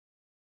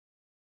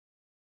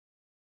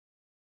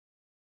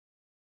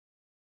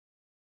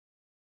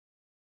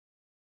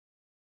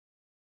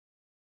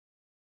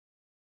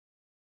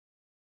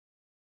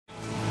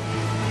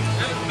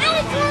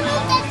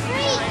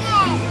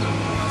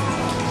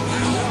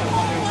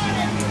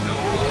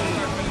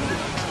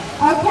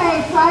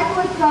Okay,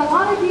 cyclists, a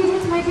lot of you,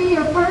 this may be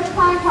your first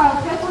time trial,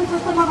 especially for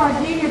some of our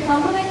juniors. So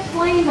I'm going to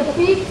explain the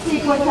beat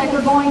sequence that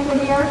you're going to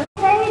hear.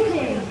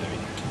 Staging.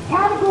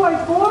 Category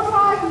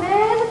 4-5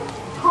 men,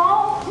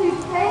 halt to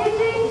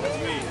staging.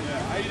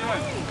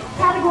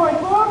 Category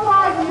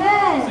 4-5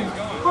 men,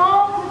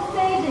 halt to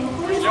staging.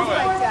 Please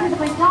report to the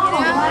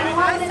McDonald's.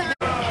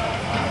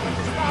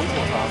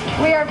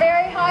 We are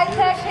very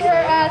high-tech here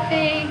at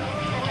the...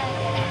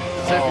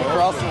 So if you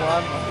cross the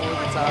line before the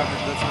time,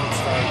 that's when it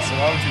starts. So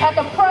at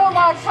the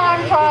Prologue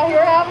Time Trial here,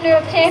 Avenue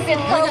of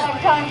Champions Prologue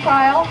Time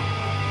Trial.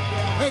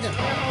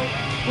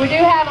 We do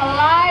have a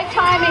live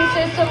timing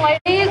system.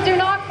 Ladies, do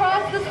not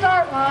cross the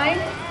start line.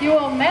 You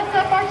will mess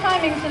up our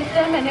timing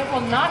system and it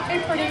will not be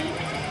pretty.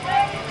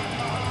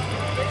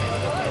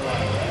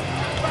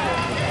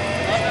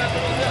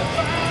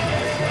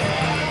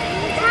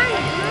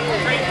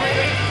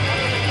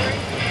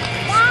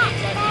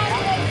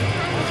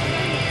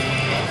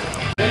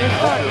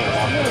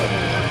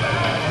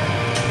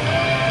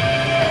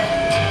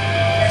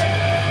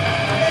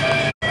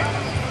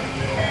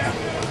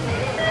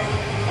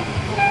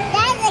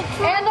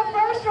 And the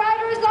first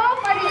rider is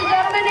off, ladies and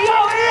gentlemen. He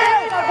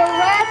is of the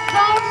Red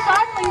Zone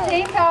Cycling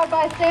Team, powered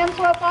by Sam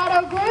Swift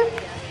Auto Group.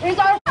 Here's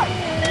our...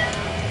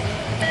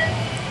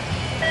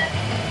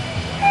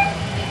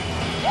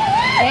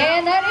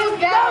 And that is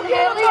Gavin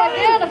Haley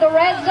again of the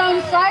Red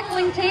Zone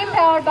Cycling Team,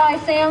 powered by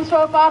Sam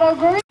Swift Auto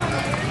Group.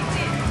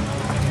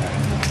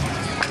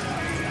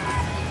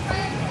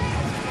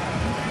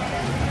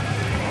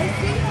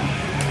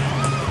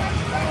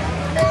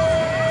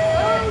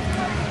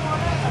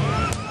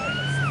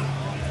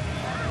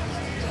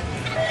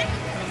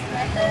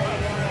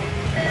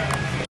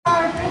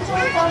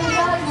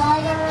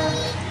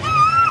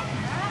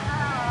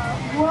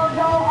 We'll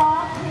go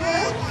off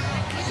here.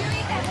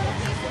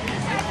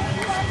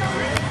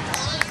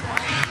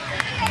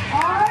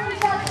 Alright, we've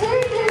got two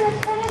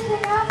units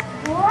finishing up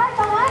right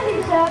behind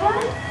each other.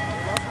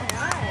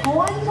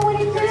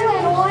 122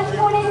 and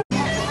 120.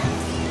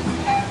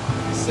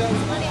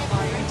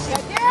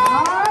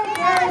 Alright,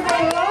 there is a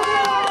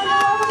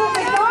logo over the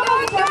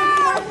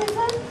McDonald's.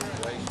 Lexington.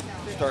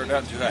 Started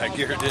out July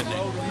gear, didn't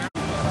it?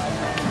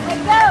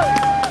 Let's go!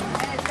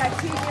 It's got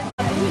two units.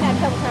 We had a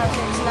couple times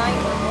here tonight.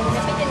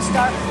 If it didn't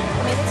start, I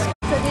mean, it's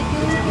so did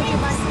you put your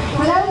mind?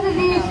 For those of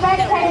you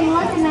spectating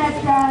looking at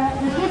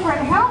the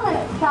different helmet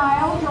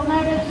styles, you'll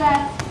notice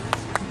that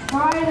the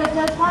rider that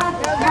just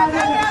left has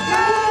an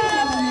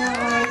exclusion on your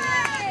right.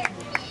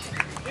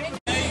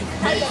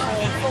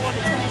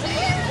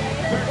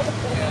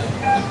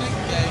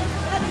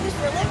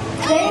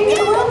 Davey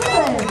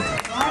Wilson,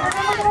 rider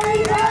number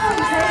 37,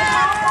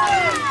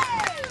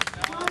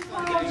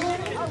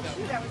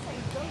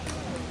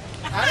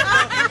 I don't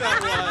know who that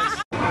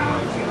was.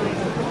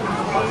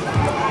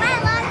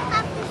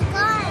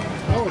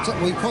 Oh,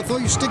 we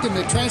thought you stick in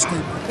the trash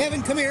can.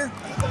 Evan, come here.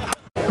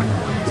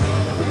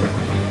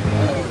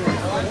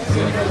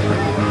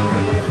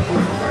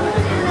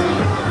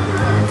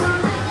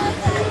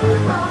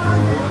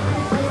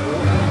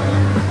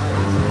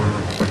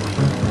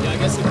 yeah, I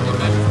guess if you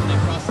measure from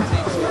across the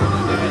team, so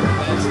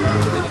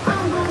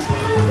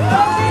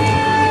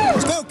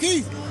Let's go,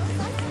 Keith. I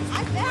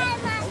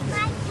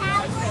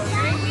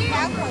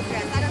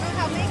don't know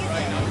how big it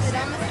is,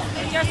 but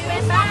it just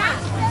went by.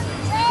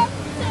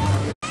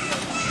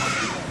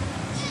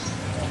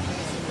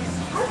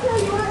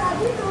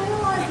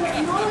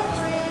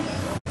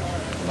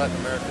 Latin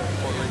America,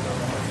 Puerto Rico.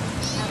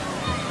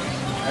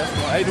 That's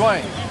why. Hey,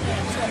 Dwayne.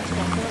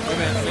 Wait a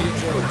minute.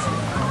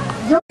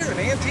 It's an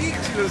antique.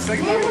 The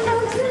second time,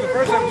 the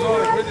first time I was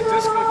on it with the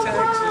discotheques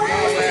and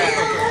all that.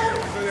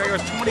 So I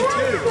was 22.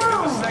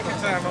 And the second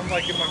time, I'm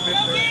like in my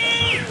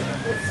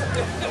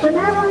mid-30s. but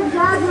never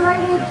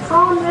exaggerated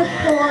on this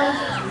score,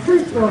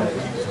 true story.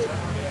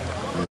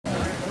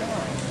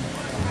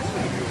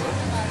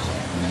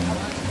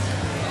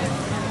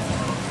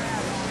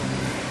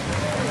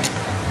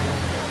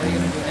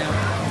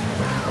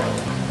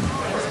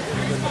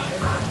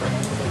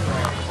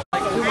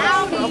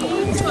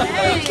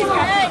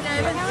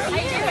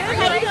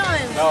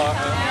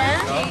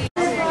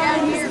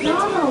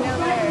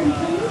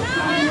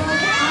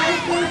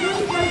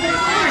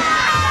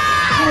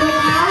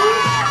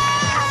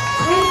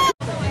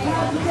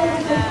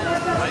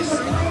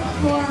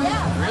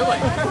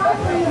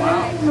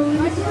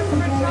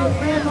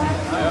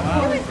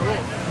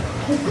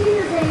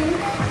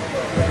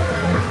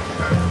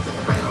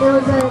 There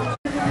was a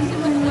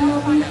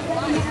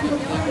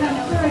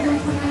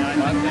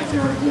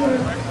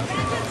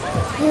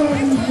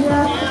in just a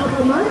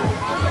couple months.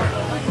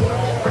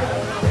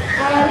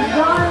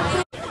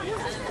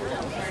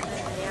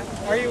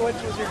 Are you? What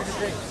was your drink?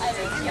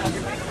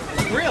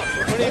 Really?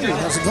 What are you doing?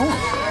 How's it going?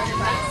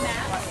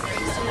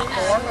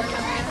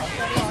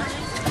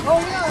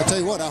 I'll tell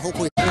you what, I hope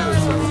we...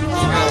 Let's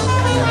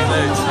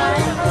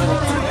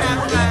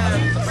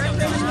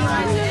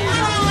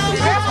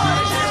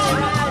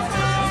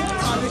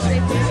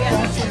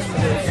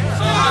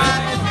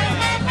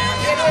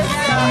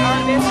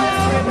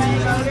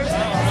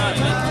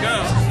go.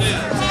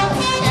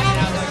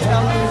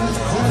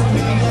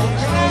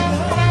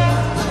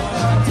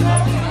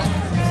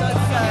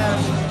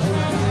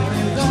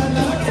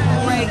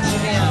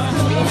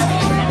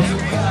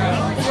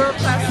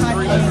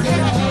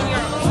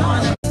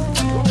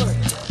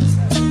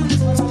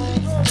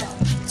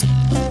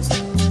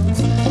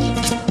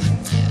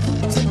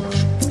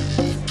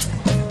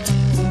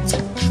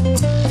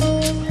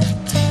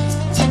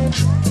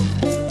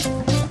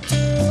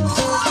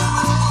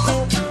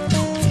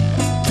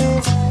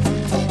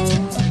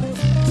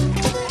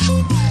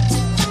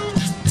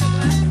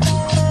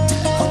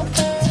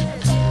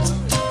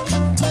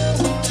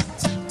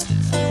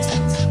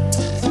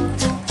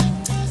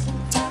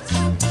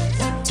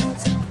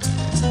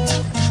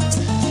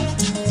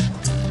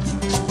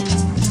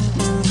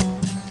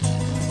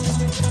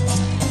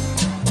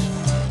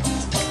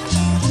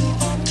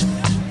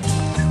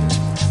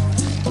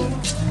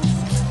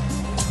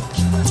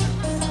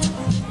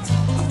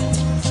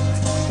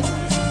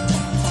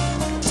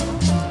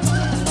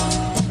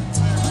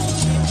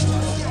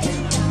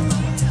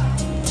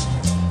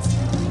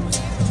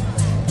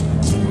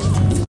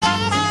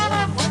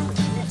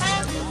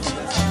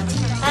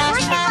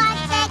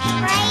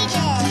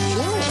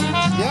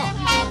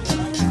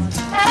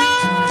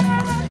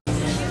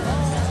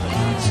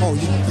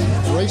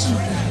 racing?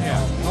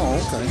 Yeah. Oh,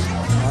 okay.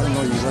 I didn't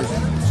know you were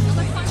racing.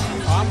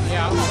 I'm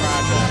gonna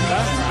ride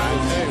that.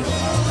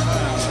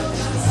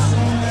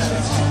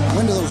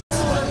 When do those?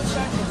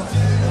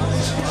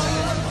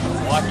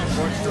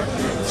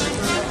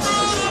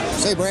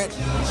 Say, Brett.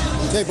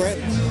 Say, Brett.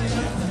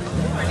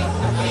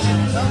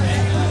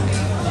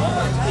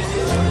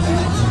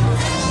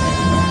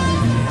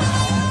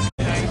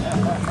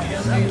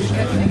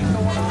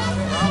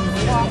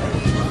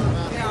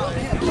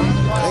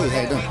 Hey,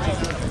 how you doing?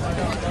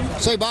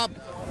 Say, Bob.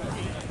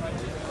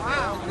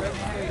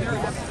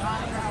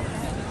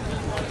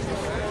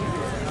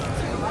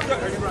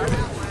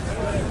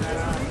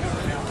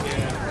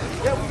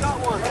 Yeah, we got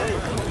one.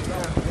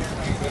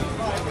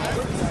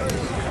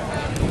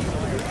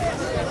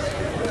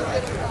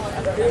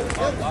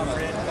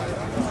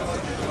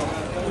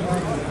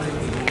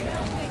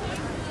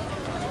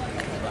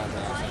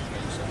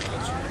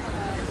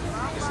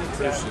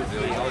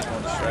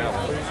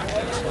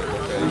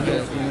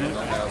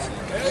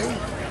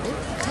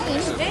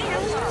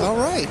 All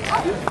right.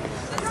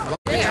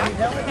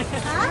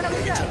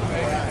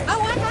 Oh,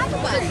 what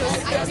happened?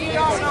 You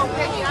don't know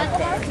Peggy.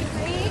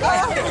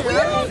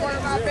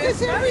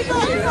 It's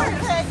everybody knows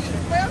Peggy.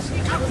 Well, she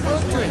comes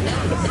home.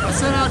 I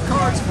sent out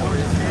cards for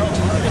you.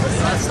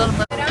 I sent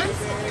them.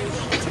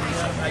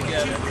 I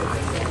get it.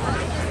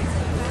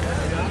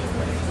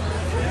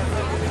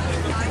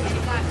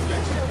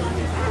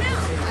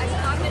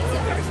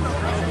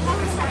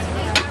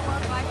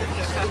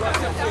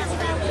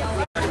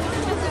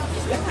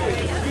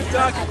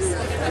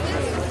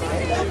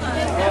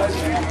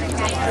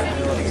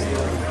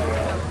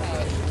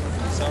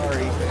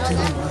 Sorry. I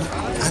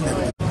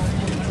never.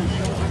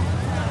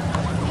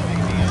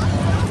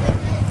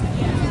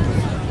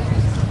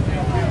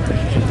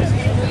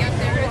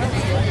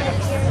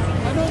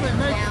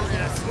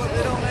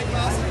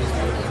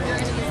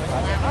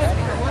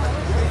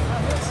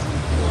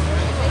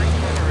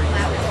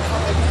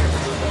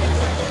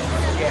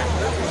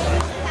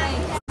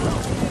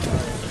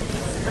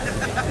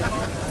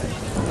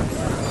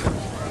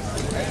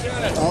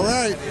 All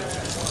right.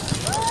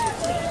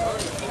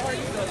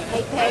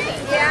 Hey, Peggy.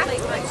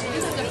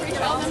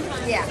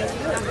 Yeah.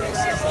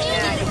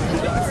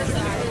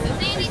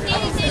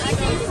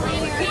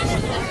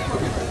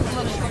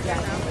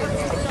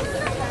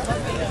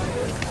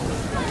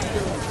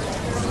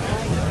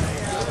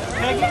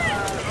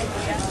 Yeah.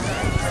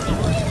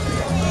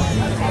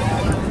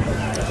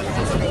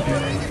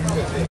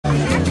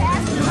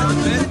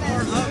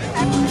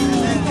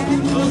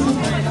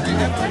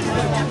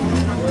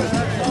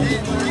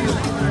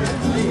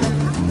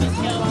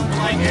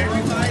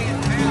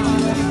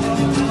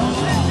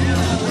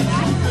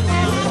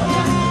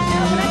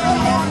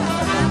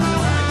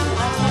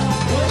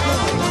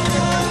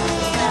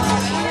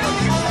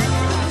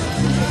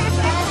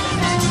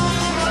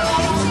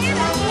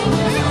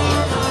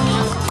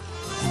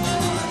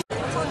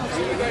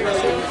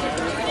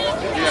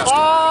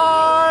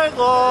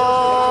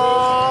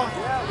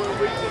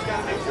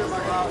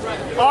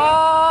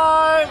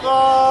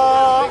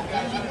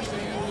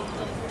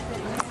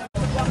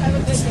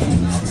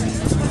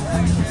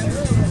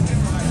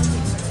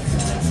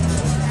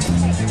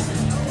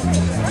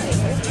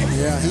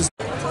 Yeah, he's